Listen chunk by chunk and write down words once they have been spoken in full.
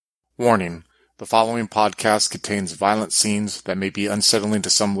Warning: the following podcast contains violent scenes that may be unsettling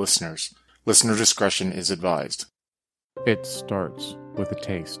to some listeners. Listener discretion is advised. It starts with a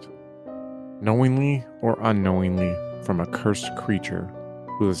taste. Knowingly or unknowingly from a cursed creature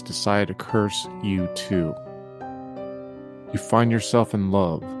who has decided to curse you too. You find yourself in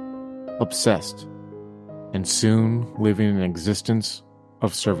love, obsessed, and soon living an existence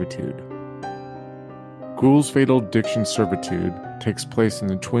of servitude. Ghoul's Fatal Addiction Servitude takes place in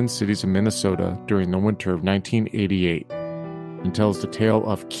the Twin Cities of Minnesota during the winter of 1988 and tells the tale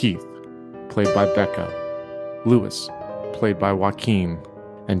of Keith, played by Becca, Lewis, played by Joaquin,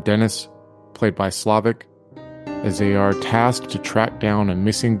 and Dennis, played by Slavic, as they are tasked to track down a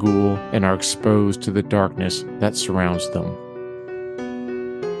missing ghoul and are exposed to the darkness that surrounds them.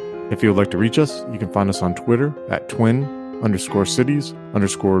 If you would like to reach us, you can find us on Twitter at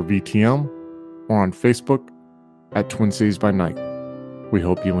twin_cities_VTM or on Facebook at Twin Cities by Night. We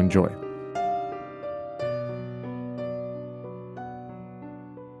hope you enjoy.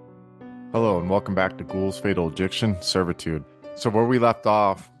 Hello and welcome back to Ghoul's Fatal Addiction Servitude. So where we left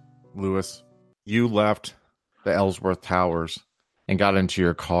off, Lewis, you left the Ellsworth Towers and got into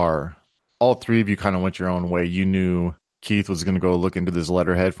your car. All three of you kind of went your own way. You knew Keith was going to go look into this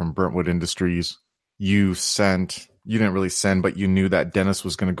letterhead from Brentwood Industries. You didn't really send, but you knew that Dennis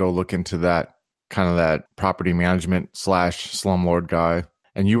was going to go look into that kind of that property management / slumlord guy.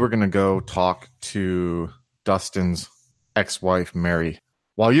 And you were going to go talk to Dustin's ex-wife, Mary.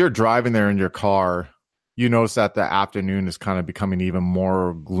 While you're driving there in your car, you notice that the afternoon is kind of becoming even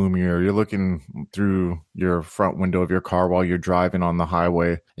more gloomier. You're looking through your front window of your car while you're driving on the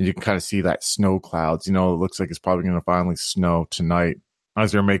highway, and you can kind of see that snow clouds. You know, it looks like it's probably going to finally snow tonight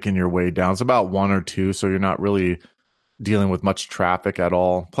as you're making your way down. It's about 1 or 2, so you're not really dealing with much traffic at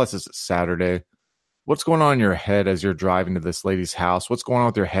all. Plus, it's Saturday. What's going on in your head as you're driving to this lady's house? What's going on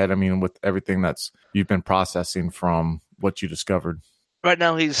with your head? I mean, with everything that's you've been processing from what you discovered. Right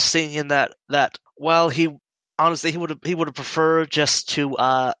now, he's thinking that well, he would have preferred just to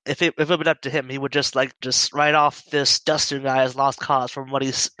if it been up to him, he would just write off this Dustin guy as lost cause from what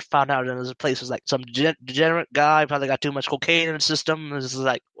he's found out in his place was like some degenerate guy, probably got too much cocaine in his system. This is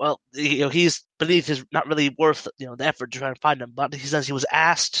like, well, he's beneath his not really worth the effort to try to find him, but he says he was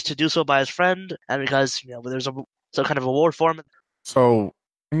asked to do so by his friend, and because there's some kind of reward for him. So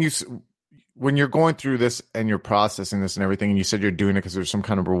when you're going through this and you're processing this and everything, and you said you're doing it because there's some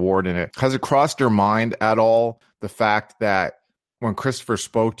kind of reward in it, has it crossed your mind at all the fact that when Christopher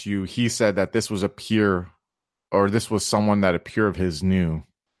spoke to you, he said that this was a peer, or this was someone that a peer of his knew,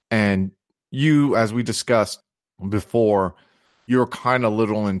 and you, as we discussed before, you're kind of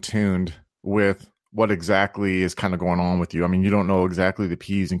little in tuned with what exactly is kind of going on with you. I mean, you don't know exactly the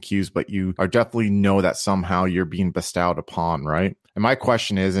P's and Q's, but you are definitely know that somehow you're being bestowed upon, right? And my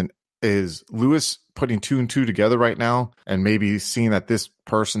question is Lewis putting 2 and 2 together right now and maybe seeing that this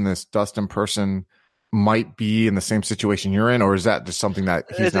Dustin person might be in the same situation you're in, or is that just something that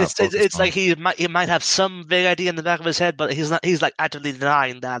he's not focused on? It's like he might have some vague idea in the back of his head, but he's like actively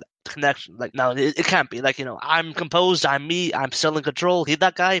denying that connection. Like, no, it can't be. Like, I'm composed, I'm me, I'm still in control. He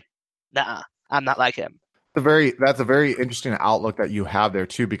that guy? Nah, I'm not like him. That's a very interesting outlook that you have there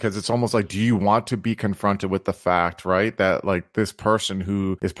too, because it's almost like, do you want to be confronted with the fact, right, that like this person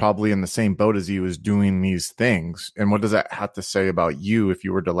who is probably in the same boat as you is doing these things, and what does that have to say about you if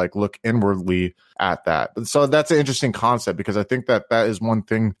you were to like look inwardly at that? So that's an interesting concept, because I think that is one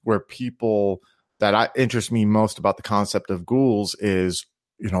thing where people that interest me most about the concept of ghouls is,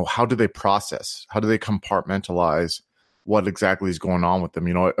 how do they process, how do they compartmentalize what exactly is going on with them?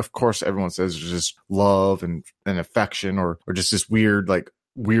 Of course, everyone says there's just love and affection, or just this weird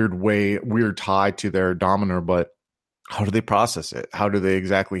tie to their dominator, but how do they process it? How do they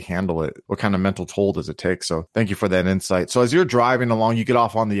exactly handle it? What kind of mental toll does it take? So thank you for that insight. So as you're driving along, you get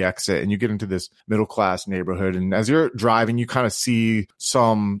off on the exit and you get into this middle-class neighborhood. And as you're driving, you kind of see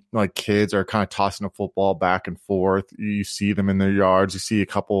some like kids are kind of tossing a football back and forth. You see them in their yards. You see a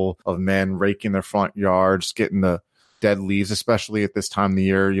couple of men raking their front yards, getting the dead leaves, especially at this time of the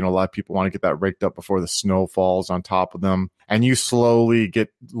year. A lot of people want to get that raked up before the snow falls on top of them. And you slowly get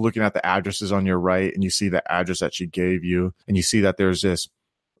looking at the addresses on your right, and you see the address that she gave you, and you see that there's this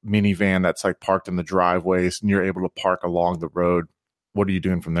minivan that's like parked in the driveways, and you're able to park along the road. What are you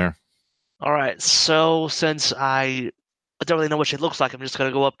doing from there? All right, so since I don't really know what she looks like, I'm just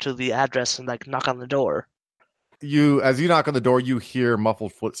gonna go up to the address and like knock on the door. As you knock on the door, you hear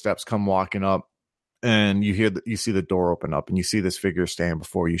muffled footsteps come walking up. And you see the door open up, and you see this figure standing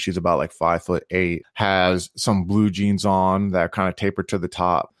before you. She's about like 5'8", has some blue jeans on that are kind of tapered at the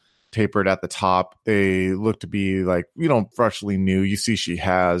top. They look to be like, freshly new. You see she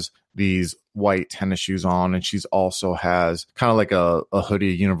has these white tennis shoes on, and she's also has kind of like a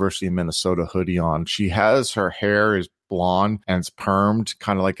hoodie, University of Minnesota hoodie on. She has her hair is blonde and it's permed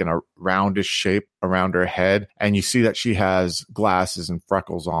kind of like in a roundish shape around her head, and you see that she has glasses and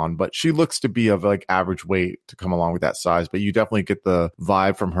freckles on, but she looks to be of like average weight to come along with that size. But you definitely get the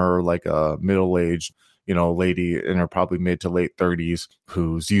vibe from her like a middle-aged lady in her probably mid to late 30s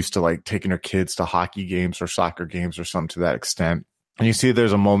who's used to like taking her kids to hockey games or soccer games or something to that extent. And you see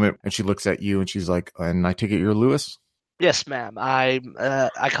there's a moment and she looks at you and she's like, and I take it you're Lewis? Yes, ma'am. I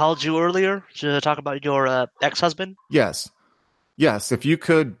called you earlier to talk about your ex-husband. Yes. If you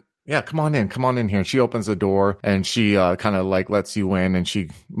could, yeah, come on in here. And she opens the door and she kind of like lets you in and she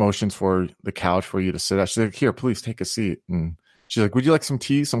motions for the couch for you to sit at. She's like, here, please take a seat. And she's like, would you like some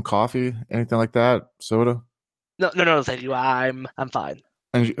tea, some coffee, anything like that? Soda? No, thank you. I'm fine.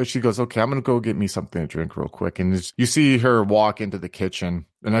 And she goes, okay, I'm going to go get me something to drink real quick. And you see her walk into the kitchen.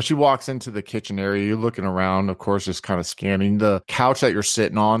 And as she walks into the kitchen area, you're looking around, of course, just kind of scanning. The couch that you're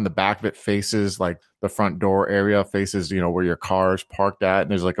sitting on, the back of it faces like the front door area, faces, where your car is parked at.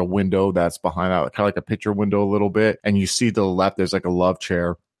 And there's like a window that's behind that, kind of like a picture window a little bit. And you see to the left, there's like a love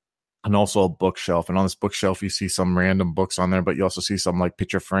chair. And also a bookshelf. And on this bookshelf, you see some random books on there, but you also see some like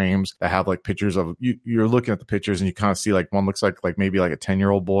picture frames that have like pictures of you. You're looking at the pictures and you kind of see like one looks like maybe like a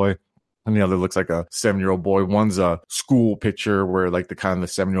 10-year-old boy. And the other looks like a 7-year-old boy. One's a school picture where like the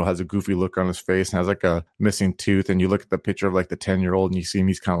 7-year-old has a goofy look on his face and has like a missing tooth. And you look at the picture of like the 10-year-old and you see him,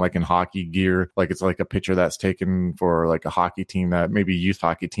 he's kind of like in hockey gear. Like it's like a picture that's taken for like a hockey team that maybe a youth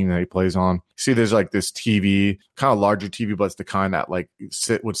hockey team that he plays on. See, there's like this TV, kind of larger TV, but it's the kind that like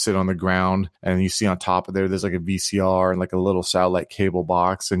would sit on the ground. And you see on top of there's like a VCR and like a little satellite cable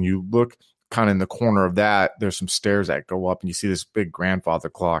box. And you look kind of in the corner of that, there's some stairs that go up and you see this big grandfather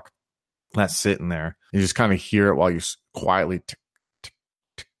clock that's sitting there. You just kind of hear it while you quietly tick, tick,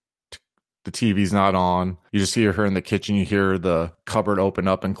 tick, tick. The TV's not on. You just hear her in the kitchen. You hear the cupboard open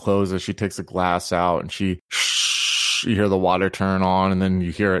up and close as she takes the glass out and you hear the water turn on and then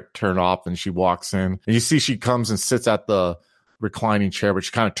you hear it turn off and she walks in. And you see she comes and sits at the reclining chair, but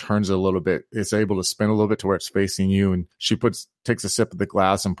she kind of turns it a little bit. It's able to spin a little bit to where it's facing you. And she takes a sip of the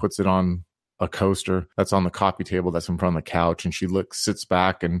glass and puts it on a coaster that's on the coffee table that's in front of the couch. And she sits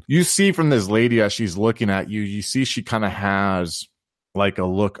back and you see from this lady as she's looking at you, you see she kind of has like a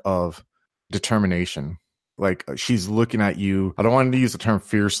look of determination. Like she's looking at you. I don't want to use the term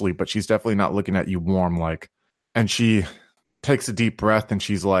fiercely, but she's definitely not looking at you warm like. And she takes a deep breath and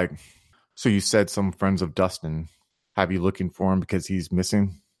she's like, so you said some friends of Dustin have you looking for him because he's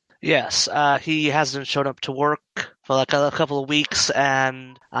missing? Yes, he hasn't shown up to work for like a couple of weeks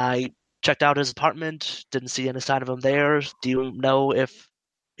and I checked out his apartment, didn't see any sign of him there. Do you know if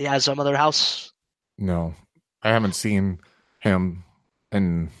he has some other house? No, I haven't seen him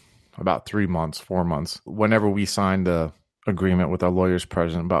in about 3 months, 4 months. Whenever we signed the agreement with our lawyers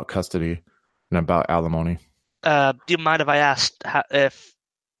present about custody and about alimony. Do you mind if I asked if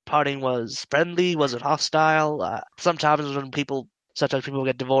parting was friendly? Was it hostile? Sometimes people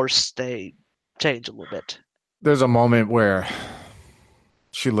get divorced, they change a little bit. There's a moment where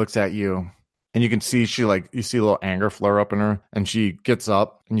she looks at you and you can see you see a little anger flare up in her and she gets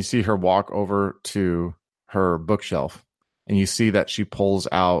up and you see her walk over to her bookshelf and you see that she pulls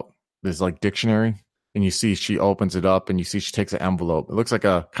out this like dictionary and you see she opens it up and you see she takes an envelope. It looks like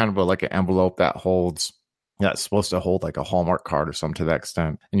a kind of like an envelope that's supposed to hold like a Hallmark card or something to that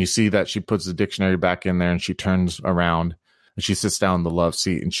extent. And you see that she puts the dictionary back in there and she turns around and she sits down in the love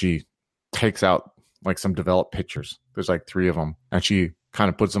seat and she takes out like some developed pictures. There's like 3 of them and she kind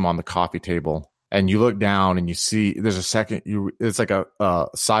of puts them on the coffee table and you look down and you see there's a second it's like a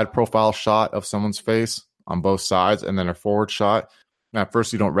side profile shot of someone's face on both sides and then a forward shot. And at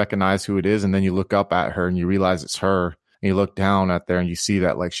first you don't recognize who it is and then you look up at her and you realize it's her and you look down at there and you see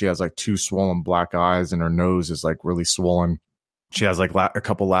that like she has like 2 swollen black eyes and her nose is like really swollen. She has like a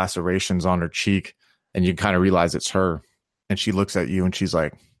couple lacerations on her cheek and you kind of realize it's her. And she looks at you and she's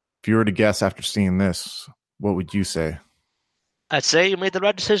like, if you were to guess after seeing this, what would you say? I'd say you made the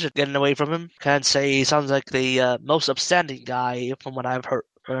right decision getting away from him. Can't say he sounds like the most upstanding guy from what I've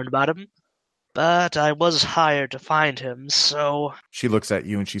learned about him. But I was hired to find him, so... She looks at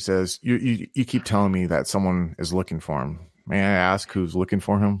you and she says, you keep telling me that someone is looking for him. May I ask who's looking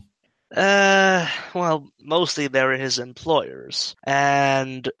for him? Well, mostly they're his employers.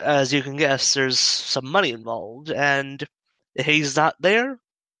 And as you can guess, there's some money involved. And if he's not there,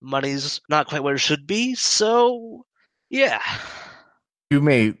 money's not quite where it should be, so... yeah. You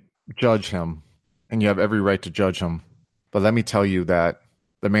may judge him, and you have every right to judge him. But let me tell you that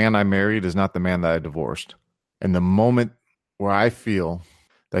the man I married is not the man that I divorced. And the moment where I feel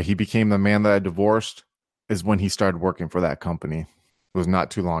that he became the man that I divorced is when he started working for that company. It was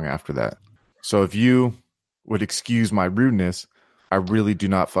not too long after that. So if you would excuse my rudeness, I really do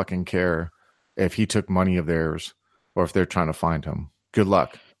not fucking care if he took money of theirs or if they're trying to find him. Good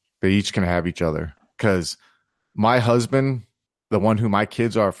luck. They each can have each other. Because my husband, the one who my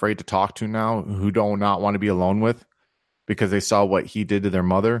kids are afraid to talk to now, who do not want to be alone with because they saw what he did to their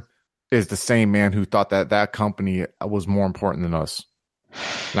mother, is the same man who thought that that company was more important than us.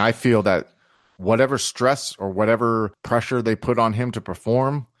 And I feel that whatever stress or whatever pressure they put on him to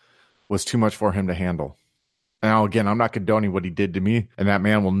perform was too much for him to handle. Now, again, I'm not condoning what he did to me, and that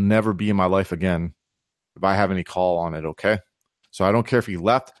man will never be in my life again if I have any call on it, okay? So I don't care if he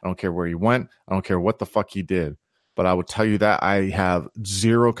left. I don't care where he went. I don't care what the fuck he did. But I will tell you that I have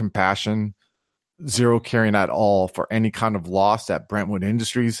zero compassion, zero caring at all for any kind of loss that Brentwood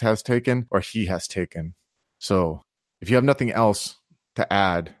Industries has taken or he has taken. So if you have nothing else to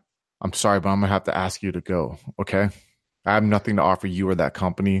add, I'm sorry, but I'm going to have to ask you to go, okay? I have nothing to offer you or that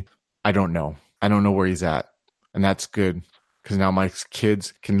company. I don't know. I don't know where he's at. And that's good because now my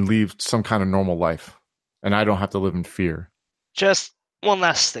kids can lead some kind of normal life and I don't have to live in fear. Just one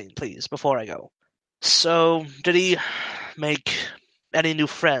last thing, please, before I go. So, did he make any new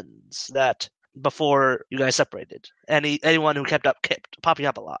friends that before you guys separated? Anyone who kept popping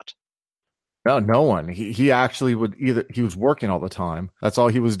up a lot? No one. He actually he was working all the time. That's all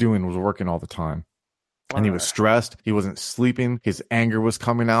he was doing was working all the time. And he was stressed. He wasn't sleeping. His anger was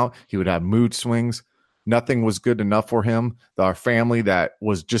coming out. He would have mood swings. Nothing was good enough for him. Our family that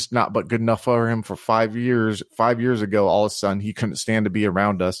was just not but good enough for him for 5 years. 5 years ago, all of a sudden, he couldn't stand to be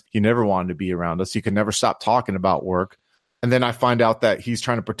around us. He never wanted to be around us. He could never stop talking about work. And then I find out that he's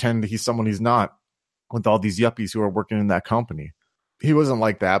trying to pretend that he's someone he's not with all these yuppies who are working in that company. He wasn't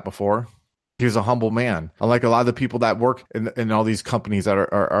like that before. He was a humble man. Unlike a lot of the people that work in all these companies that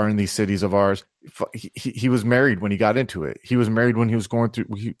are in these cities of ours, he was married when he got into it. He was married when he was going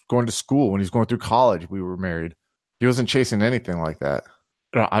to school, when he was going through college. We were married. He wasn't chasing anything like that.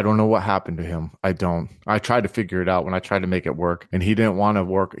 I don't know what happened to him. I don't. I tried to figure it out when I tried to make it work, and he didn't want to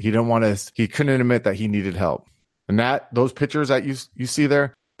work. He couldn't admit that he needed help. And those pictures that you see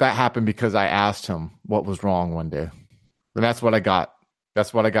there, that happened because I asked him what was wrong one day. And that's what I got.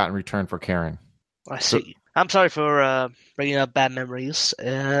 That's what I got in return for caring. I see. I'm sorry for bringing up bad memories.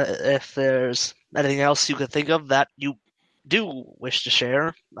 If there's anything else you could think of that you do wish to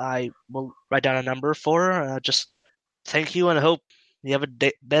share, I will write down a number for. Just thank you and hope you have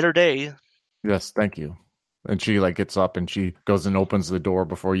a better day. Yes, thank you. And she gets up and she goes and opens the door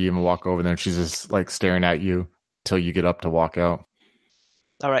before you even walk over there. And she's just staring at you till you get up to walk out.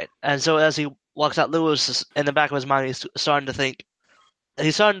 All right. And so as he walks out, Lewis is in the back of his mind, he's starting to think.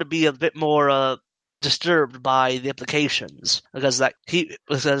 He's starting to be a bit more disturbed by the implications because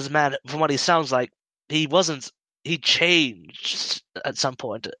man, from what he sounds like, he changed at some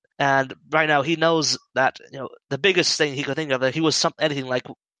point, and right now he knows that the biggest thing he could think of that he was anything like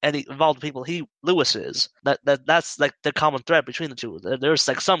any involved people Lewis is that's the common thread between the two. There's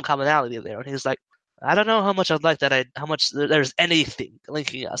some commonality there, and he's like, I don't know how much I'd like that. How much there's anything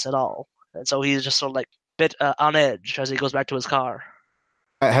linking us at all, and so he's just sort of bit on edge as he goes back to his car.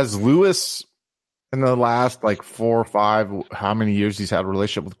 Has Lewis, in the last 4 or 5, how many years he's had a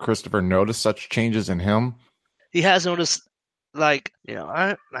relationship with Christopher, noticed such changes in him? He has noticed, I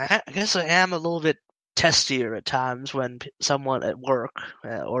guess I am a little bit testier at times when someone at work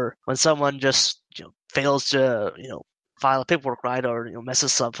or when someone just fails to file a paperwork right or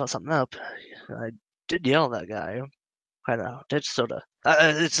messes something up. I did yell at that guy. I know. Did sort of.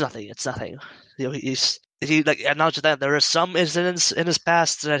 It's nothing. It's nothing. He acknowledged that there are some incidents in his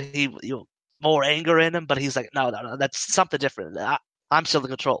past that he more anger in him, but he's like, no, that's something different. I'm still in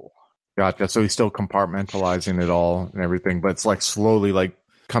control. Gotcha. So he's still compartmentalizing it all and everything, but it's slowly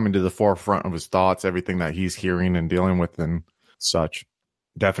coming to the forefront of his thoughts, everything that he's hearing and dealing with and such.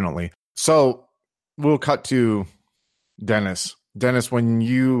 Definitely. So we'll cut to Dennis. Dennis, when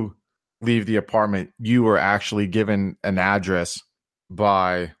you leave the apartment, you were actually given an address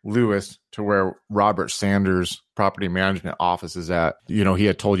by Lewis to where Robert Sanders' property management office is at. He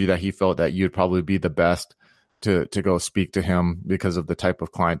had told you that he felt that you'd probably be the best to go speak to him because of the type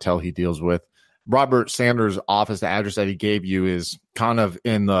of clientele he deals with. Robert Sanders' office, the address that he gave you, is kind of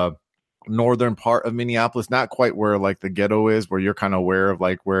in the northern part of Minneapolis, not quite where the ghetto is, where you're kind of aware of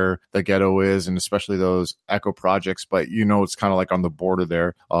where the ghetto is, and especially those eco projects, but it's kind of on the border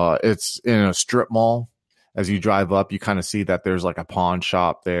there. It's in a strip mall. As you drive up, you kind of see that there's a pawn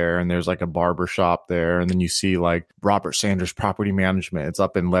shop there and there's a barber shop there. And then you see Robert Sanders Property Management. It's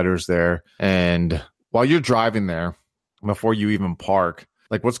up in letters there. And while you're driving there, before you even park,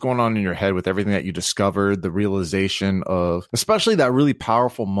 Like, what's going on in your head with everything that you discovered, the realization of, especially that really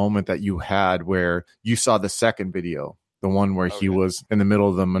powerful moment that you had where you saw the second video, the one where he was in the middle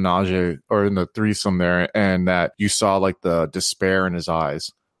of the menage or in the threesome there, and that you saw like the despair in his eyes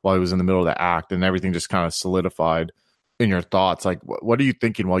while he was in the middle of the act, and everything just kind of solidified in your thoughts. Like, what are you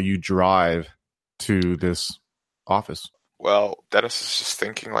thinking while you drive to this office? Well, Dennis is just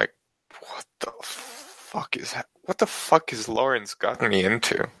thinking like, what the fuck is Lawrence gotten me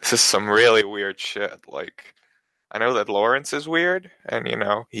into? This is some really weird shit. Like, I know that Lawrence is weird, and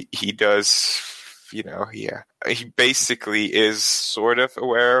he does, he basically is sort of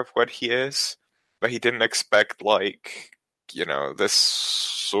aware of what he is, but he didn't expect like, this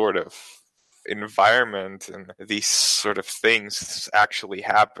sort of environment and these sort of things actually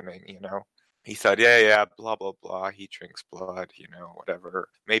happening. He thought, yeah, blah blah blah, he drinks blood, whatever,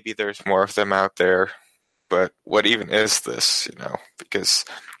 maybe there's more of them out there, but what even is this? Because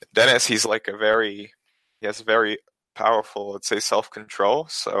Dennis, he has very powerful, let's say, self-control,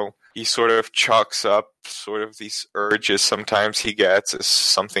 so he sort of chalks up sort of these urges sometimes he gets as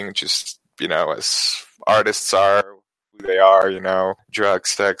something just, as artists are who they are, drugs,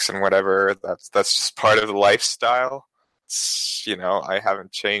 sex, and whatever. That's just part of the lifestyle. I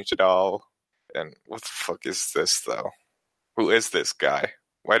haven't changed at all. And what the fuck is this, though? Who is this guy?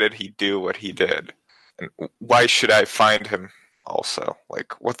 Why did he do what he did? And why should I find him also?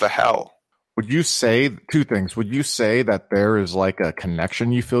 Like, what the hell? Would you say two things? Would you say that there is like a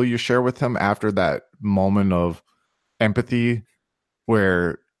connection you feel you share with him after that moment of empathy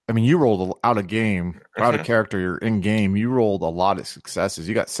where, I mean, you rolled out a game, out of character, you're in game, you rolled a lot of successes.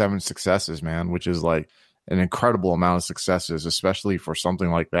 You got 7 successes, man, which is like an incredible amount of successes, especially for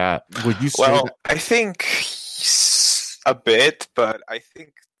something like that. Would you say that? I think a bit, but I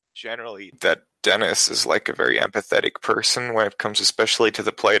think generally that Dennis is like a very empathetic person when it comes especially to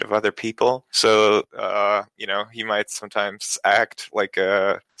the plight of other people. So, he might sometimes act like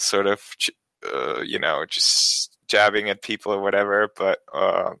a sort of, just jabbing at people or whatever, but,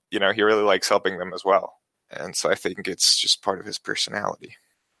 he really likes helping them as well. And so I think it's just part of his personality.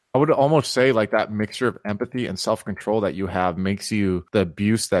 I would almost say like that mixture of empathy and self-control that you have makes you, the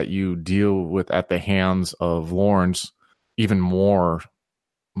abuse that you deal with at the hands of Lawrence, even more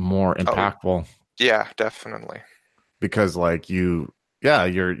impactful. Yeah, definitely. Because like you're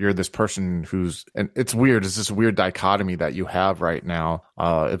this person who's, and it's weird. It's this weird dichotomy that you have right now.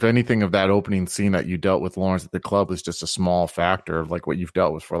 If anything of that opening scene that you dealt with Lawrence at the club is just a small factor of like what you've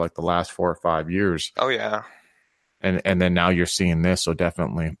dealt with for like the last 4 or 5 years. Oh yeah. And then now you're seeing this, so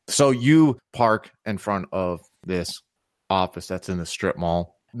definitely. So you park in front of this office that's in the strip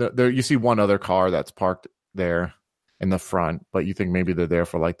mall. There you see one other car that's parked there in the front, but you think maybe they're there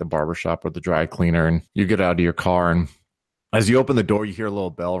for like the barbershop or the dry cleaner, and you get out of your car, and as you open the door, you hear a little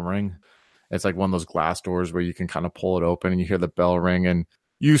bell ring. It's like one of those glass doors where you can kind of pull it open, and you hear the bell ring, and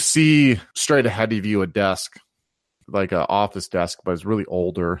you see straight ahead of you a desk, like an office desk, but it's really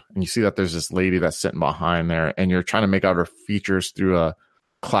older, and you see that there's this lady that's sitting behind there, and you're trying to make out her features through a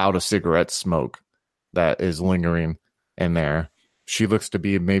cloud of cigarette smoke that is lingering in there. She looks to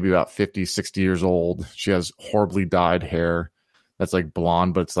be maybe about 50, 60 years old. She has horribly dyed hair that's like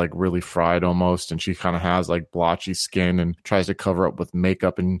blonde, but it's like really fried almost, and she kind of has like blotchy skin and tries to cover up with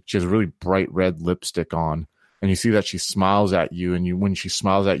makeup, and she has really bright red lipstick on. And you see that she smiles at you, and when she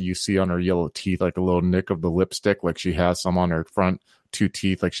smiles at you, you see on her yellow teeth like a little nick of the lipstick, like she has some on her front 2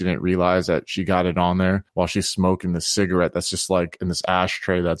 teeth, like she didn't realize that she got it on there while she's smoking the cigarette that's just like in this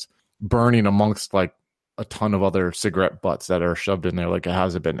ashtray that's burning amongst like a ton of other cigarette butts that are shoved in there, like it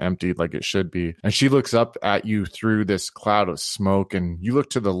hasn't been emptied like it should be. And she looks up at you through this cloud of smoke, and you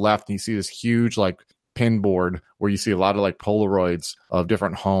look to the left and you see this huge like pin board where you see a lot of like Polaroids of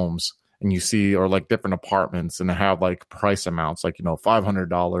different homes. And you see, or like different apartments, and they have like price amounts, like,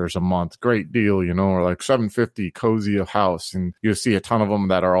 $500 a month, great deal, or like $750, cozy house. And you see a ton of them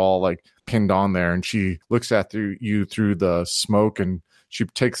that are all like pinned on there. And she looks at you through the smoke, and she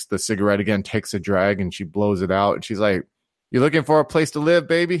takes the cigarette again, takes a drag, and she blows it out. And she's like, "You looking for a place to live,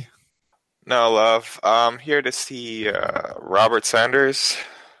 baby?" No, love. I'm here to see Robert Sanders.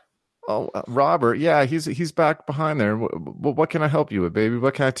 Oh, Robert. Yeah, he's back behind there. What can I help you with, baby?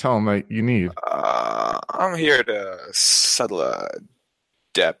 What can I tell him that you need? I'm here to settle a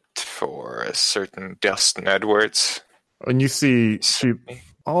debt for a certain Dustin Edwards. And you see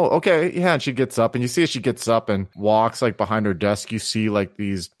oh, okay. Yeah, and she gets up, and you see as she gets up and walks like behind her desk, you see like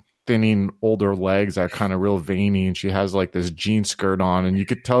these thinning older legs that are kind of real veiny, and she has like this jean skirt on, and you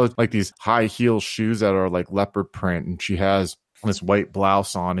could tell it's like these high heel shoes that are like leopard print, and she has this white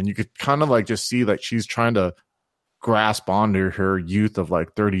blouse on, and you could kind of like just see that she's trying to grasp onto her youth of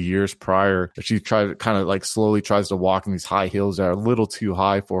like 30 years prior. She slowly tries to walk in these high heels that are a little too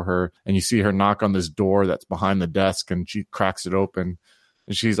high for her. And you see her knock on this door that's behind the desk, and she cracks it open.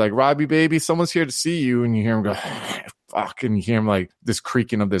 And she's like, Robbie, baby, someone's here to see you. And you hear him go, fuck. And you hear him like this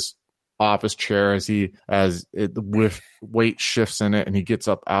creaking of this office chair as the weight shifts in it, and he gets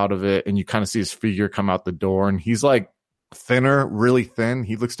up out of it, and you kind of see his figure come out the door, and he's like thinner, really thin.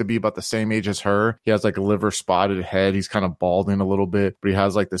 He looks to be about the same age as her. He has like a liver spotted head. He's kind of balding a little bit, but he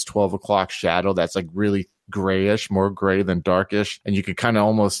has like this 12 o'clock shadow that's like really grayish, more gray than darkish. And you can kind of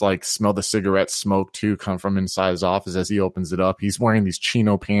almost like smell the cigarette smoke too come from inside his office as he opens it up. He's wearing these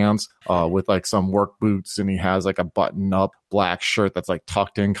chino pants with like some work boots, and he has like a button up black shirt that's like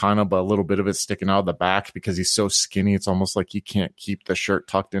tucked in kind of, but a little bit of it sticking out of the back because he's so skinny. It's almost like he can't keep the shirt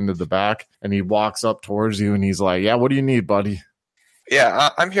tucked into the back. And he walks up towards you and he's like, yeah, what do you need, buddy? Yeah,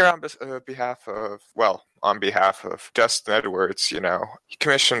 I'm here on behalf of Dustin Edwards. He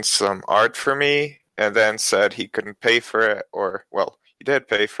commissioned some art for me, and then said he couldn't pay for it, he did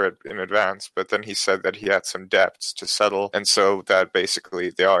pay for it in advance, but then he said that he had some debts to settle, and so that basically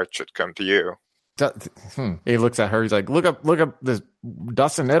the art should come to you. He looks at her. He's like, look up this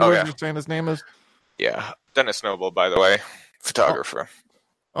Dustin Edwards. You're saying his name is? Yeah, Dennis Noble, by the way, photographer.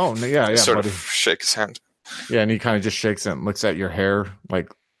 Oh yeah, sort buddy. of shake his hand. Yeah, and he kind of just shakes it and looks at your hair, like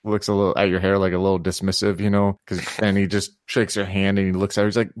looks a little at your hair, like a little dismissive, and he just shakes your hand and he looks at her.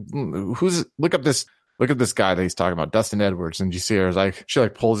 He's like, look up this guy that he's talking about, Dustin Edwards. And you see her like, she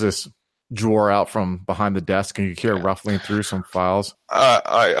like pulls this drawer out from behind the desk, and you hear her ruffling through some files.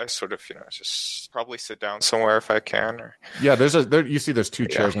 I sort of, just probably sit down somewhere if I can. Yeah, you see there's two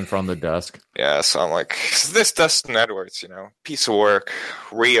chairs in front of the desk. Yeah, so I'm like, this Dustin Edwards, piece of work,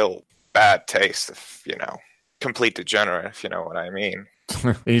 real bad taste, if, complete degenerate, if you know what I mean.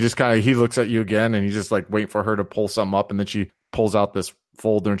 And he just he looks at you again, and you just like wait for her to pull something up, and then she pulls out this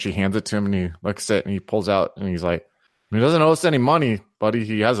folder and she hands it to him, and he looks at it and he pulls out, and he's like, he doesn't owe us any money, buddy.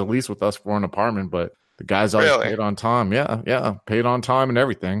 He has a lease with us for an apartment, but the guy's always paid on time. Yeah, paid on time and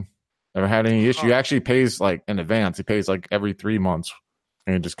everything. Never had any issue. He actually pays like in advance. He pays like every 3 months,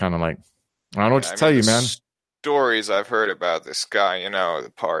 and he just kind of like, I don't know what to tell you, man. Stories I've heard about this guy,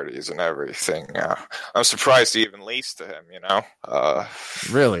 the parties and everything. I'm surprised he even leased to him,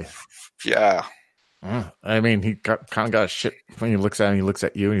 Really? Yeah. I mean, he kind of got shit when he looks at him. He looks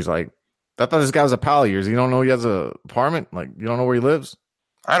at you, and he's like, I thought this guy was a pal of yours. You don't know he has an apartment? Like, you don't know where he lives?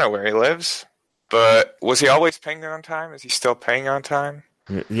 I know where he lives, but was he always paying on time? Is he still paying on time?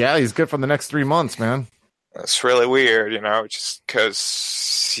 Yeah, he's good for the next 3 months, man. That's really weird, just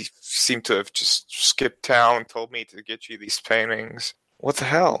because he seemed to have just skipped town and told me to get you these paintings. What the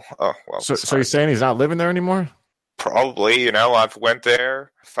hell? Oh, well. So you're saying he's not living there anymore? Probably, I've went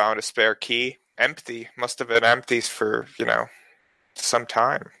there, found a spare key, empty. Must have been empty for, some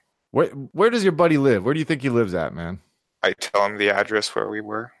time. Where does your buddy live? Where do you think he lives at, man? I tell him the address where we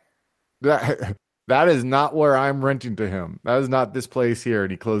were. That is not where I'm renting to him. That is not this place here.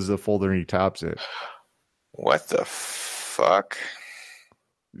 And he closes the folder and he taps it. What the fuck?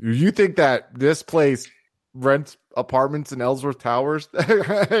 You think that this place rents apartments in Ellsworth Towers?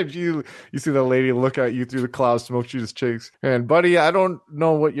 you see the lady look at you through the cloud smoke. She just shakes. And buddy, I don't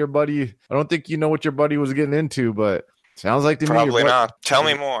think you know what your buddy was getting into, but sounds like to me. Probably not. Tell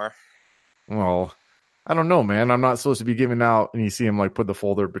me more. Well, I don't know, man. I'm not supposed to be giving out. And you see him like put the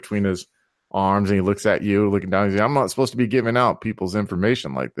folder between his arms, and he looks at you, looking down. He's like, I'm not supposed to be giving out people's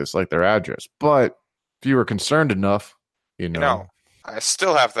information like this, like their address. But if you were concerned enough, I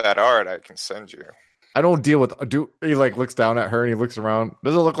still have that art I can send you. I don't deal with. He like looks down at her and he looks around.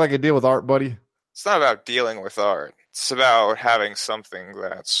 Does it look like I deal with art, buddy? It's not about dealing with art. It's about having something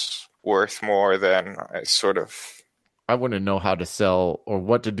that's worth more than I wouldn't know how to sell or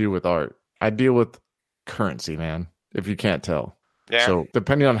what to do with art. I deal with currency, man, if you can't tell. Yeah. So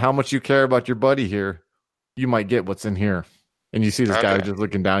depending on how much you care about your buddy here, you might get what's in here. And you see this guy just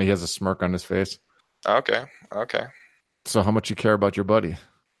looking down. He has a smirk on his face. Okay. So how much you care about your buddy?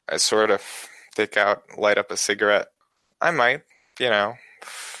 I sort of light up a cigarette. I might,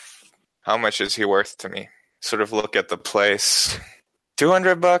 how much is he worth to me? Sort of look at the place.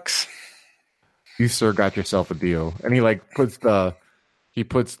 $200? You, sir, got yourself a deal. And he slaps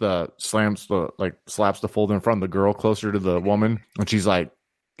the folder in front of the girl closer to the woman. And she's like,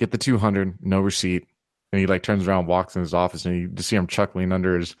 get the 200, no receipt. And he like turns around, walks in his office, and you just see him chuckling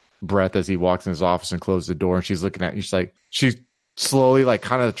under his breath as he walks in his office and closes the door. And she's looking at you. She slowly like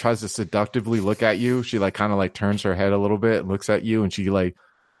kind of tries to seductively look at you. She like kind of like turns her head a little bit and looks at you, and she like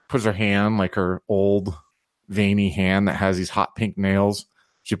puts her hand, like her old veiny hand that has these hot pink nails.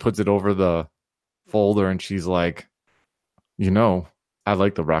 She puts it over the folder, and she's like, you know, I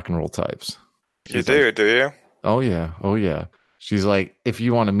like the rock and roll types. You do, do you? Oh yeah. Oh yeah. She's like, if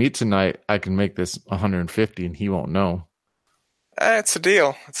you want to meet tonight, I can make this 150 and he won't know. It's a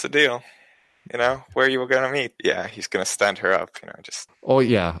deal. It's a deal. You know, where you were going to meet. Yeah, he's going to stand her up, you know, just. Oh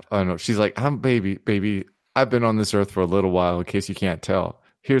yeah. I know. She's like, baby, I've been on this earth for a little while in case you can't tell.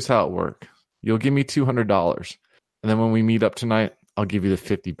 Here's how it works. You'll give me $200. And then when we meet up tonight, I'll give you the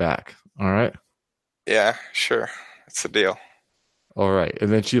 50 back. All right? Yeah, sure. It's a deal. All right.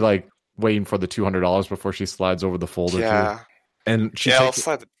 And then she like waiting for the $200 before she slides over the folder. Yeah. And she I'll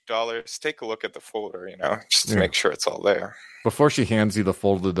slide the dollars. Take a look at the folder, you know, just to make sure it's all there. Before she hands you the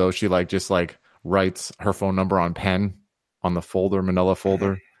folder, though, she like just like writes her phone number on pen on the folder, manila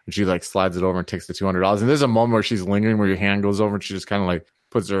folder. And she like slides it over and takes the $200. And there's a moment where she's lingering where your hand goes over and she just kind of like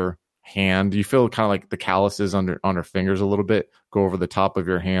puts her hand. You feel kind of like the calluses on her fingers a little bit go over the top of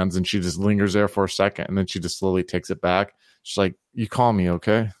your hands. And she just lingers there for a second. And then she just slowly takes it back. She's like, you call me,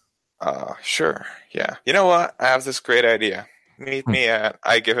 okay? Sure. Yeah. You know what? I have this great idea. Meet me at,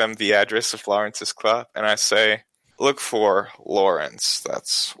 I give him the address of Lawrence's club, and I say, look for Lawrence.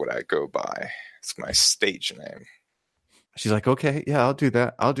 That's what I go by. It's my stage name. She's like, okay, yeah, I'll do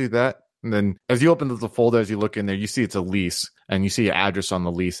that. And then as you open the folder, as you look in there, you see it's a lease, and you see an address on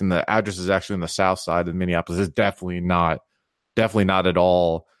the lease, and the address is actually on the south side of Minneapolis. It's definitely not at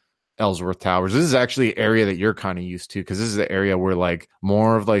all Ellsworth Towers. This is actually an area that you're kind of used to, because this is the area where like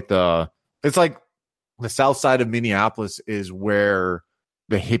more of like it's like the south side of Minneapolis is where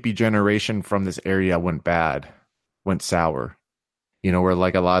the hippie generation from this area went sour. You know, where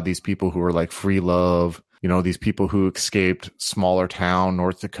like a lot of these people who were like free love, you know, these people who escaped smaller town,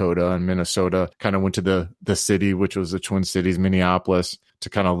 North Dakota and Minnesota, kind of went to the city, which was the Twin Cities, Minneapolis, to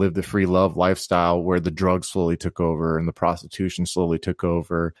kind of live the free love lifestyle, where the drugs slowly took over and the prostitution slowly took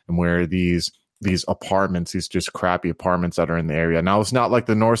over, and where these apartments, these just crappy apartments that are in the area. Now, it's not like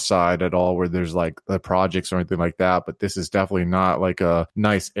the north side at all where there's like the projects or anything like that, but this is definitely not like a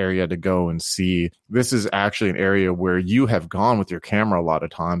nice area to go and see. This is actually an area where you have gone with your camera a lot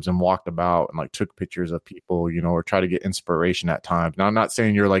of times and walked about and like took pictures of people, you know, or try to get inspiration at times. Now, I'm not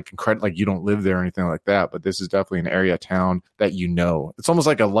saying you're like like you don't live there or anything like that, but this is definitely an area town that you know. It's almost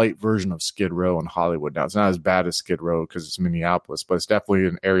like a light version of Skid Row in Hollywood. Now, it's not as bad as Skid Row because it's Minneapolis, but it's definitely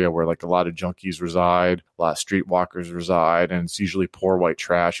an area where like a lot of junkies reside, a lot of streetwalkers reside, and it's usually poor white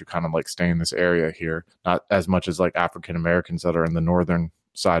trash who kind of like stay in this area here, not as much as like African Americans that are in the northern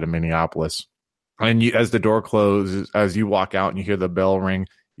side of Minneapolis. And as the door closes, as you walk out and you hear the bell ring,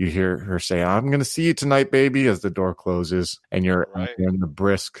 you hear her say, I'm going to see you tonight, baby, as the door closes, and you're in the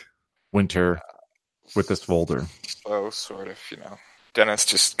brisk winter with this folder. So sort of, you know, Dennis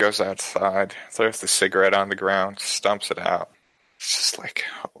just goes outside, throws the cigarette on the ground, stumps it out. It's just like,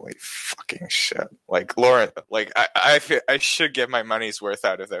 holy fucking shit. Like, Lauren, like, I should get my money's worth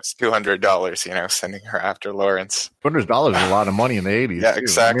out of those $200, you know, sending her after Lawrence. $200 is a lot of money in the 80s. Yeah,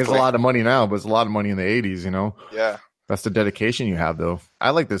 exactly. I mean, it's a lot of money now, but it's a lot of money in the 80s, you know? Yeah. That's the dedication you have, though. I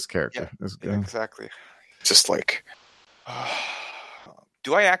like this character. Yeah, exactly. Just like,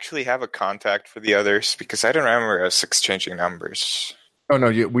 do I actually have a contact for the others? Because I don't remember us exchanging numbers. Oh, no,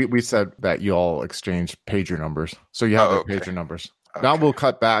 we said that you all exchanged pager numbers. So you have their pager numbers. Okay. Now we'll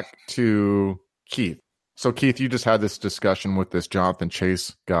cut back to Keith. So, Keith, you just had this discussion with this Jonathan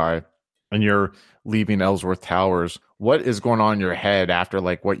Chase guy, and you're leaving Ellsworth Towers. What is going on in your head after,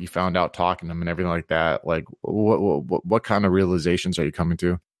 like, what you found out talking to him and everything like that? Like, what kind of realizations are you coming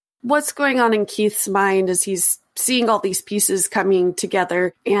to? What's going on in Keith's mind is he's seeing all these pieces coming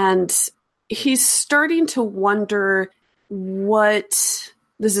together, and he's starting to wonder what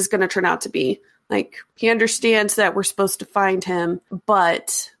this is going to turn out to be. Like, he understands that we're supposed to find him,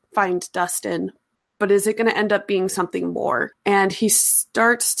 but find Dustin. But is it going to end up being something more? And he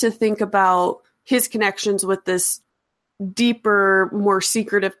starts to think about his connections with this deeper, more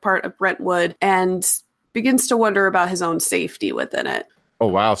secretive part of Brentwood, and begins to wonder about his own safety within it. Oh,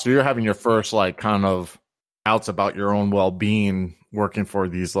 wow. So you're having your first, like, kind of outs about your own well-being working for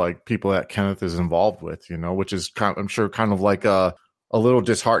these, like, people that Kenneth is involved with, you know, which is, kind of, I'm sure, kind of like a little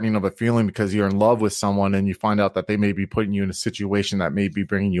disheartening of a feeling, because you're in love with someone and you find out that they may be putting you in a situation that may be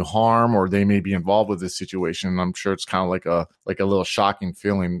bringing you harm, or they may be involved with this situation. And I'm sure it's kind of like a little shocking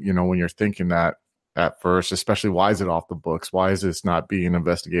feeling, you know, when you're thinking that at first, especially why is it off the books? Why is this not being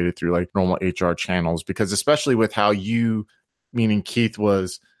investigated through like normal HR channels? Because especially with how you, meaning Keith,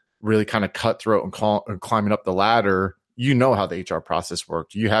 was really kind of cutthroat and climbing up the ladder, you know how the HR process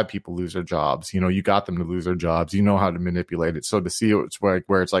worked. You had people lose their jobs. You know, you got them to lose their jobs. You know how to manipulate it. So to see it's where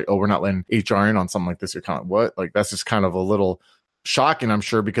it's like, oh, we're not letting HR in on something like this, you're kind of, what? Like, that's just kind of a little shocking, I'm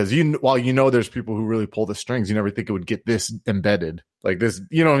sure, because while there's people who really pull the strings, you never think it would get this embedded. Like this,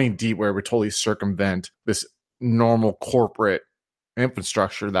 you don't need deep where it would totally circumvent this normal corporate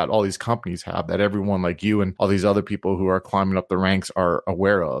infrastructure that all these companies have, that everyone like you and all these other people who are climbing up the ranks are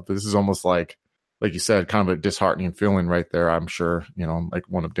aware of. This is almost like you said, kind of a disheartening feeling right there, I'm sure, like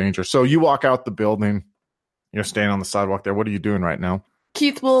one of danger. So you walk out the building, you're standing on the sidewalk there. What are you doing right now?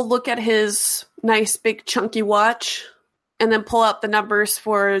 Keith will look at his nice big chunky watch and then pull out the numbers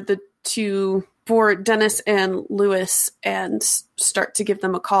for Dennis and Lewis and start to give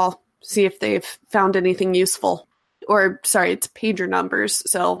them a call, see if they've found anything useful. Or, sorry, it's pager numbers,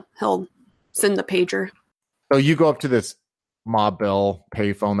 so he'll send the pager. So you go up to this Ma Bell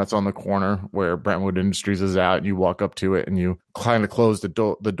payphone that's on the corner where Brentwood Industries is at, and you walk up to it, and you kind of close the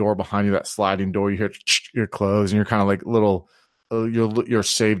door behind you, that sliding door. You hear you're closed, and you're kind of like you're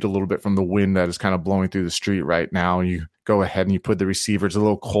saved a little bit from the wind that is kind of blowing through the street right now. And you go ahead and you put the receiver. It's a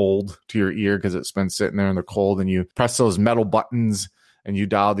little cold to your ear because it's been sitting there in the cold, and you press those metal buttons and you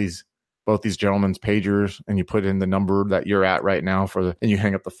dial both these gentlemen's pagers, and you put in the number that you're at right now and you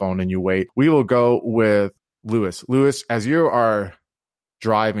hang up the phone and you wait. We will go with Lewis. Lewis, as you are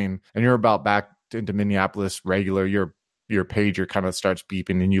driving and you're about back into Minneapolis regular, your pager kind of starts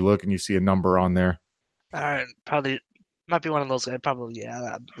beeping, and you look and you see a number on there. All right, probably might be one of those guys. Probably,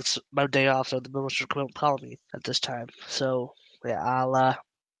 yeah. It's my day off, so the minister won't call me at this time. So yeah,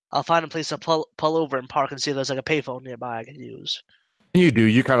 I'll find a place to pull over and park and see if there's like a payphone nearby I can use. You do.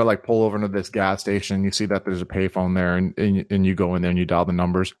 You kind of like pull over into this gas station. You see that there's a payphone there, and you go in there and you dial the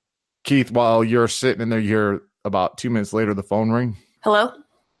numbers. Keith, while you're sitting in there, you hear about 2 minutes later the phone ring. Hello?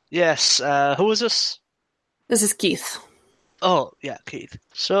 Yes. Who is this? This is Keith. Oh, yeah, Keith.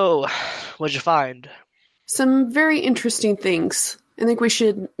 So, what'd you find? Some very interesting things. I think we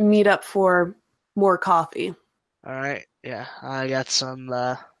should meet up for more coffee. All right. Yeah, I got some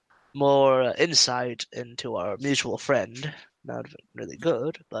more insight into our mutual friend. Not really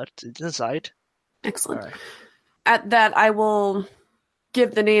good, but it's insight. Excellent. Right. At that, I will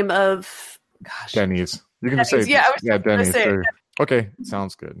give the name of Denny's. You can Denny's. say Denny's. Say okay,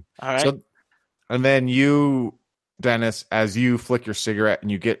 sounds good. All right. So, and then you, Dennis, as you flick your cigarette and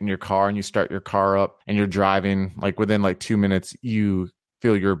you get in your car and you start your car up and you're driving, like within like 2 minutes, you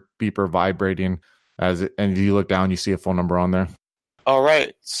feel your beeper vibrating and you look down, you see a phone number on there. All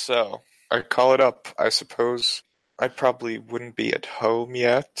right, so I call it up. I suppose I probably wouldn't be at home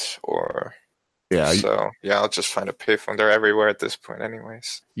yet, or I'll just find a payphone. They're everywhere at this point,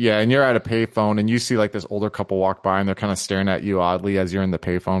 anyways. Yeah, and you're at a payphone, and you see like this older couple walk by, and they're kind of staring at you oddly as you're in the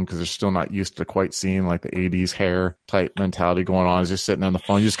payphone because they're still not used to quite seeing like the '80s hair type mentality going on as you're sitting on the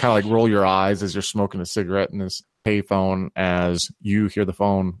phone. You just kind of like roll your eyes as you're smoking a cigarette in this payphone as you hear the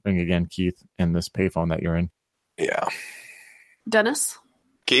phone ring again, Keith, in this payphone that you're in. Yeah. Dennis?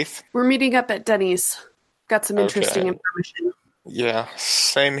 Keith? We're meeting up at Denny's. Got some interesting information. Yeah,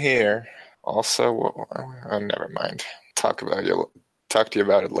 same here. Also, never mind. Talk to you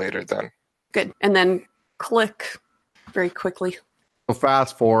about it later then. Good. And then click very quickly. So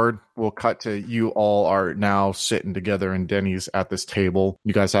fast forward, we'll cut to you all are now sitting together in Denny's at this table.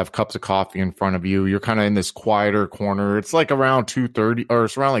 You guys have cups of coffee in front of you. You're kind of in this quieter corner. It's like around 2:30 or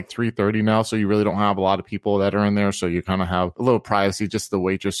it's around like 3:30 now. So you really don't have a lot of people that are in there. So you kind of have a little privacy. Just the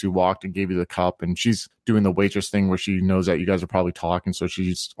waitress who walked and gave you the cup, and she's doing the waitress thing where she knows that you guys are probably talking. So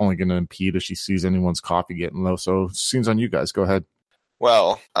she's only going to impede if she sees anyone's coffee getting low. So scene's on you guys. Go ahead.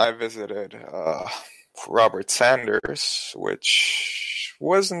 Well, I visited Robert Sanders, which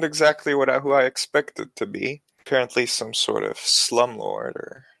wasn't exactly who I expected to be. Apparently some sort of slumlord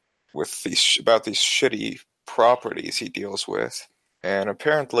or with these shitty properties he deals with. And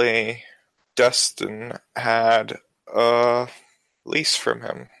apparently Dustin had a lease from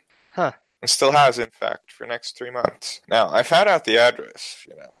him. Huh. And still has, in fact, for the next 3 months. Now, I found out the address,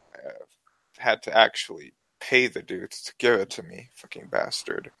 I had to actually pay the dude to give it to me, fucking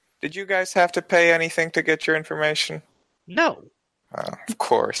bastard. Did you guys have to pay anything to get your information? No. Of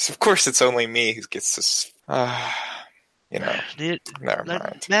course. Of course it's only me who gets this. Never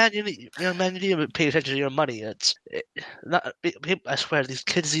mind. Man, you need to pay attention to your money. I swear, these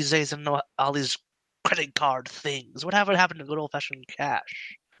kids these days don't know all these credit card things. Whatever happened to good old-fashioned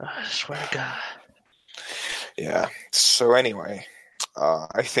cash? I swear to God. Yeah, so anyway,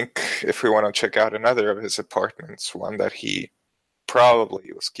 I think if we want to check out another of his apartments, one that he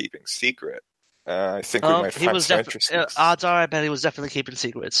probably was keeping secret, I think we might find some interesting. Odds are, I bet he was definitely keeping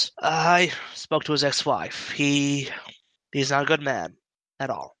secrets. I spoke to his ex-wife. He's not a good man at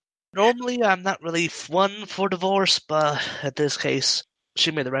all. Normally, I'm not really one for divorce, but in this case,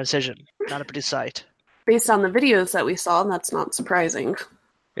 she made the right decision. Not a pretty sight. based on the videos that we saw, that's not surprising.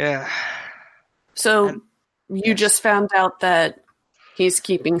 Yeah. So you just found out that he's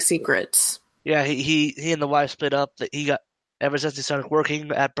keeping secrets. Yeah, he and the wife split up. That he got ever since he started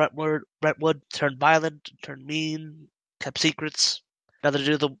working at Brentwood turned violent, turned mean, kept secrets. Nothing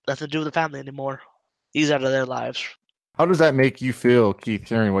to do with the family anymore. He's out of their lives. How does that make you feel, Keith,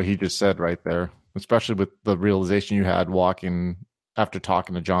 hearing what he just said right there, especially with the realization you had walking after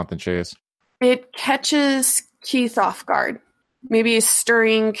talking to Jonathan Chase? It catches Keith off guard. Maybe he's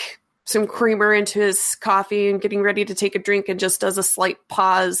stirring some creamer into his coffee and getting ready to take a drink and just does a slight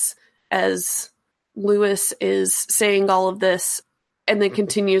pause as Lewis is saying all of this and then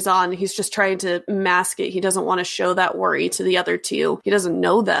continues on. He's just trying to mask it. He doesn't want to show that worry to the other two. He doesn't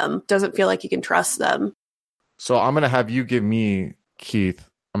know them, doesn't feel like he can trust them. So I'm going to have you give me, Keith,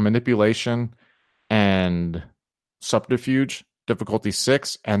 a manipulation and subterfuge, difficulty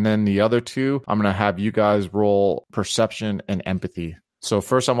 6. And then the other two, I'm going to have you guys roll perception and empathy. So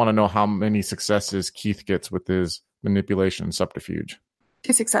first, I want to know how many successes Keith gets with his manipulation and subterfuge.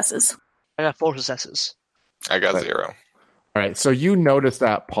 2 successes. I got 4 successes. I got 0. All right, so you notice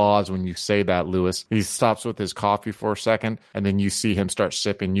that pause when you say that, Lewis. He stops with his coffee for a second, and then you see him start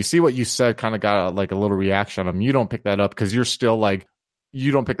sipping. You see what you said kind of got like a little reaction on him. You don't pick that up because you're still like,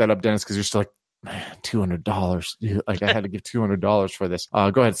 you don't pick that up, Dennis, because you're still like, man, $200. Like, I had to give $200 for this.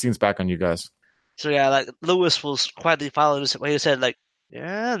 Go ahead, scene's back on you guys. So yeah, like Lewis was quietly following this. He said, like,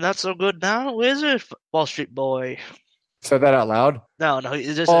 yeah, not so good now, is it, Wall Street boy? Said that out loud? No,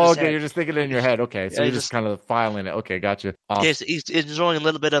 he just. Oh, okay, you're just thinking it in your head. Okay, so Yeah, you're just kind of filing it. Okay, gotcha. He's enjoying a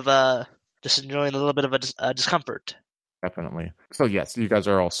little bit of discomfort. Definitely. So yes, you guys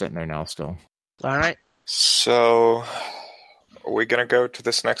are all sitting there now still. All right. So, are we gonna go to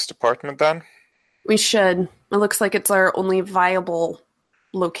this next apartment then? We should. It looks like it's our only viable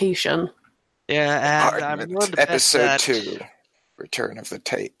location. Yeah, and I'm Apartment, willing to bet episode that 2, Return of the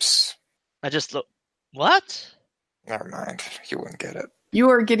Tapes. I just look. What? Never mind, you wouldn't get it.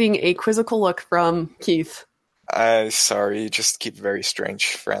 You are getting a quizzical look from Keith. Sorry, you just keep very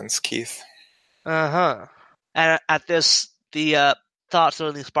strange friends, Keith. Uh-huh. And at this, the thought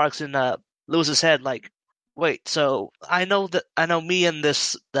suddenly sparks in Lewis's head, like, wait, so I know me and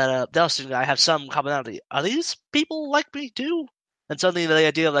that Dustin guy have some commonality. Are these people like me too? And suddenly the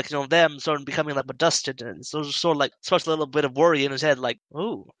idea of, like, them sort of becoming like what Dustin and so sort of like sparks a little bit of worry in his head, like,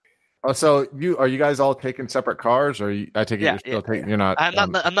 ooh. Oh, so are you guys all taking separate cars, or I take it you're still taking? You're not.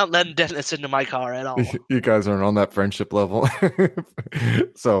 I'm not letting Dennis into my car at all. You guys aren't on that friendship level,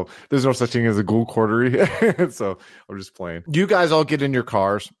 so there's no such thing as a ghoul quartery. So I'm just playing. You guys all get in your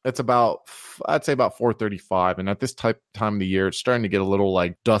cars. It's I'd say about 4:35, and at this time of the year, it's starting to get a little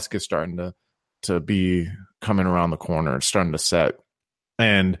like dusk is starting to be coming around the corner. It's starting to set,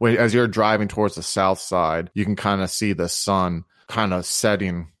 and as you're driving towards the south side, you can kind of see the sun kind of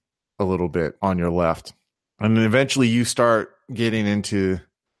setting a little bit on your left, and then eventually you start getting into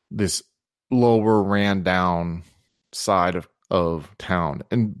this lower ran down side of town,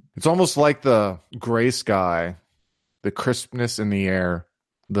 and it's almost like the gray sky, the crispness in the air,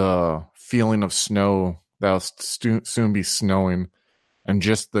 the feeling of snow that'll soon be snowing, and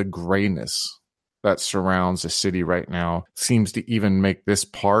just the grayness that surrounds the city right now seems to even make this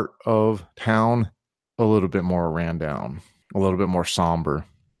part of town a little bit more ran down, a little bit more somber.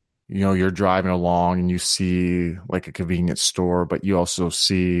 You're driving along and you see like a convenience store, but you also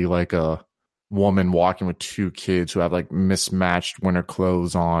see like a woman walking with 2 kids who have like mismatched winter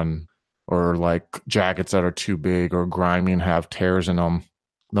clothes on, or like jackets that are too big or grimy and have tears in them.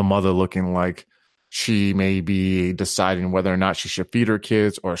 The mother looking like she may be deciding whether or not she should feed her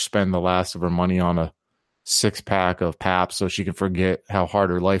kids or spend the last of her money on a 6-pack of Pabst so she can forget how hard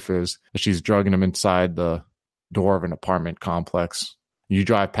her life is as she's drugging them inside the door of an apartment complex. You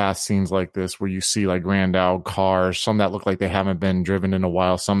drive past scenes like this where you see like grand old cars, some that look like they haven't been driven in a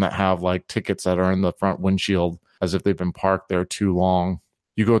while, some that have like tickets that are in the front windshield as if they've been parked there too long.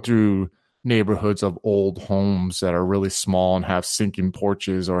 You go through neighborhoods of old homes that are really small and have sinking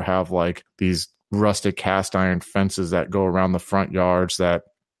porches or have like these rusted cast iron fences that go around the front yards that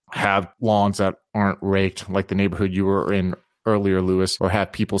have lawns that aren't raked, like the neighborhood you were in earlier, Lewis, or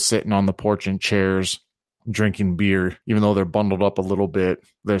have people sitting on the porch in chairs drinking beer. Even though they're bundled up a little bit,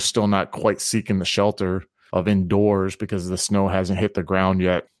 they're still not quite seeking the shelter of indoors because the snow hasn't hit the ground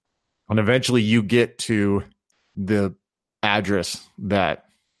yet. And eventually you get to the address that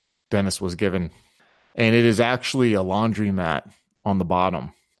Dennis was given, and it is actually a laundromat on the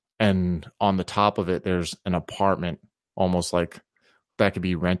bottom, and on the top of it there's an apartment, almost like that could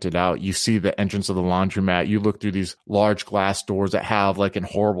be rented out. You see the entrance of the laundromat. You look through these large glass doors that have like in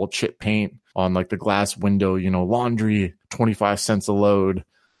horrible chip paint on like the glass window, laundry, 25 cents a load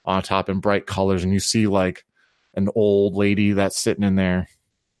on top in bright colors. And you see like an old lady that's sitting in there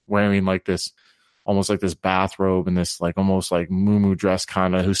wearing like this, almost like this bathrobe and this like almost like muumuu dress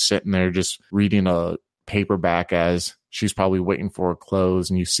kind of, who's sitting there just reading a paperback as she's probably waiting for her clothes.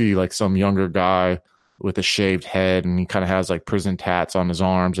 And you see like some younger guy with a shaved head, and he kind of has like prison tats on his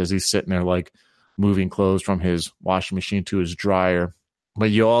arms as he's sitting there like moving clothes from his washing machine to his dryer.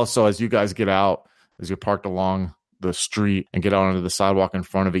 But you also, as you guys get out, as you're parked along the street and get out onto the sidewalk in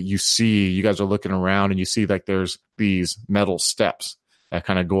front of it, you guys are looking around and you see like there's these metal steps that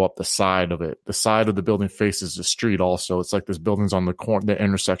kind of go up the side of it. The side of the building faces the street also. It's like this building's on the corner, the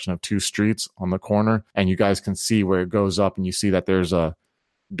intersection of two streets on the corner, and you guys can see where it goes up, and you see that there's a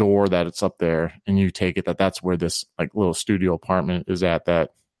door that it's up there, and you take it that that's where this like little studio apartment is at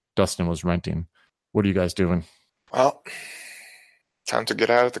that Dustin was renting. What are you guys doing? Well, time to get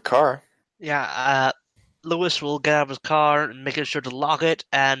out of the car. Yeah, Lewis will get out of his car and make sure to lock it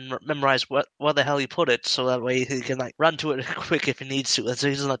and memorize where the hell he put it, so that way he can like run to it quick if he needs to. So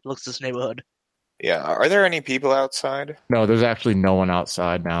he doesn't have to look at this neighborhood. Yeah, are there any people outside? No, there's actually no one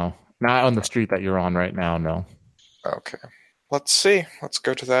outside now. Not on the street that you're on right now, no. Okay. Let's see. Let's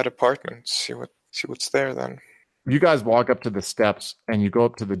go to that apartment. See what's there then. You guys walk up to the steps and you go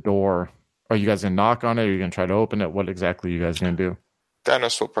up to the door. Are you guys gonna knock on it? Or are you gonna try to open it? What exactly are you guys gonna do?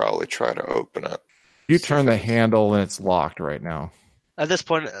 Dennis will probably try to open it. You turn the handle and it's locked right now. At this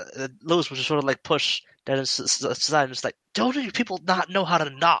point, Lewis will just sort of like push Dennis aside and just like, don't you people not know how to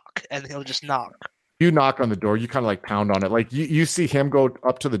knock? And he'll just knock. You knock on the door. You kind of like pound on it. Like you see him go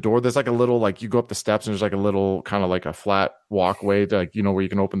up to the door. There's like a little, like you go up the steps and there's like a little kind of like a flat walkway to like, where you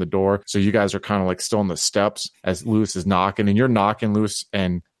can open the door. So you guys are kind of like still on the steps as Lewis is knocking, and you're knocking, Lewis,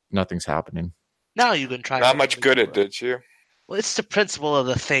 and nothing's happening. Now you can try. Not much good it did you. Well, it's the principle of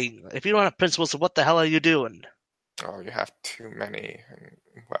the thing. If you don't have principles, what the hell are you doing? Oh, you have too many.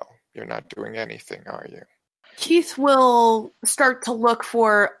 Well, you're not doing anything, are you? Keith will start to look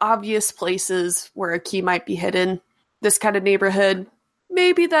for obvious places where a key might be hidden. This kind of neighborhood,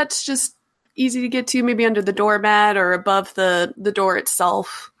 maybe that's just easy to get to, maybe under the doormat or above the door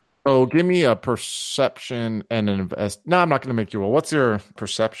itself. Oh, give me a perception and an No, I'm not going to make you roll. What's your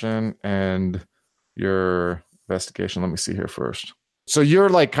perception and your investigation? Let me see here first. So you're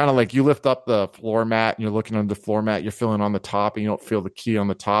like kind of like you lift up the floor mat and you're looking under the floor mat, you're feeling on the top and you don't feel the key on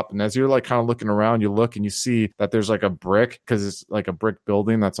the top. And as you're like kind of looking around, you look and you see that there's like a brick, because it's like a brick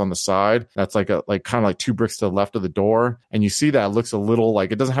building that's on the side. That's like kind of like 2 bricks to the left of the door. And you see that it looks a little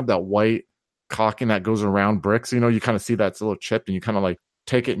like it doesn't have that white caulking that goes around bricks. You kind of see that it's a little chipped, and you kind of like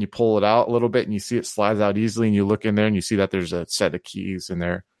take it and you pull it out a little bit and you see it slides out easily, and you look in there and you see that there's a set of keys in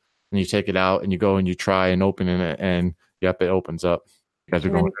there, and you take it out and you go and you try and open it, and yep, it opens up. You guys are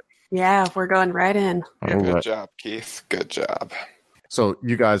going. Yeah, we're going right in. Yeah, good job, Keith. Good job. So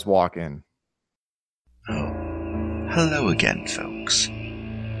you guys walk in. Oh, hello again, folks.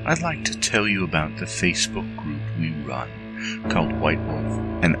 I'd like to tell you about the Facebook group we run called White Wolf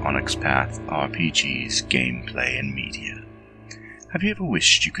and Onyx Path RPGs, Gameplay and Media. Have you ever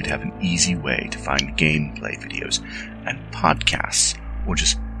wished you could have an easy way to find gameplay videos and podcasts, or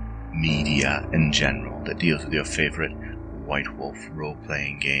just media in general that deals with your favorite White Wolf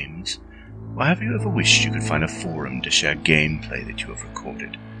role-playing games? Or have you ever wished you could find a forum to share gameplay that you have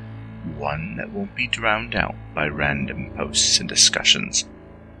recorded? One that won't be drowned out by random posts and discussions,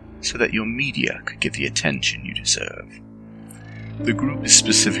 so that your media could get the attention you deserve. The group is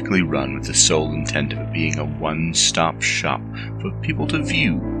specifically run with the sole intent of it being a one-stop shop for people to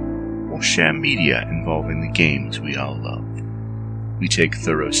view or share media involving the games we all love. We take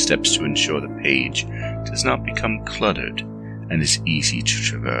thorough steps to ensure the page does not become cluttered and is easy to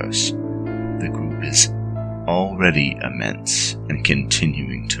traverse. The group is already immense and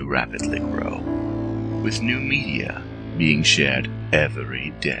continuing to rapidly grow, with new media being shared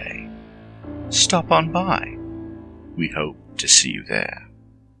every day. Stop on by. We hope to see you there.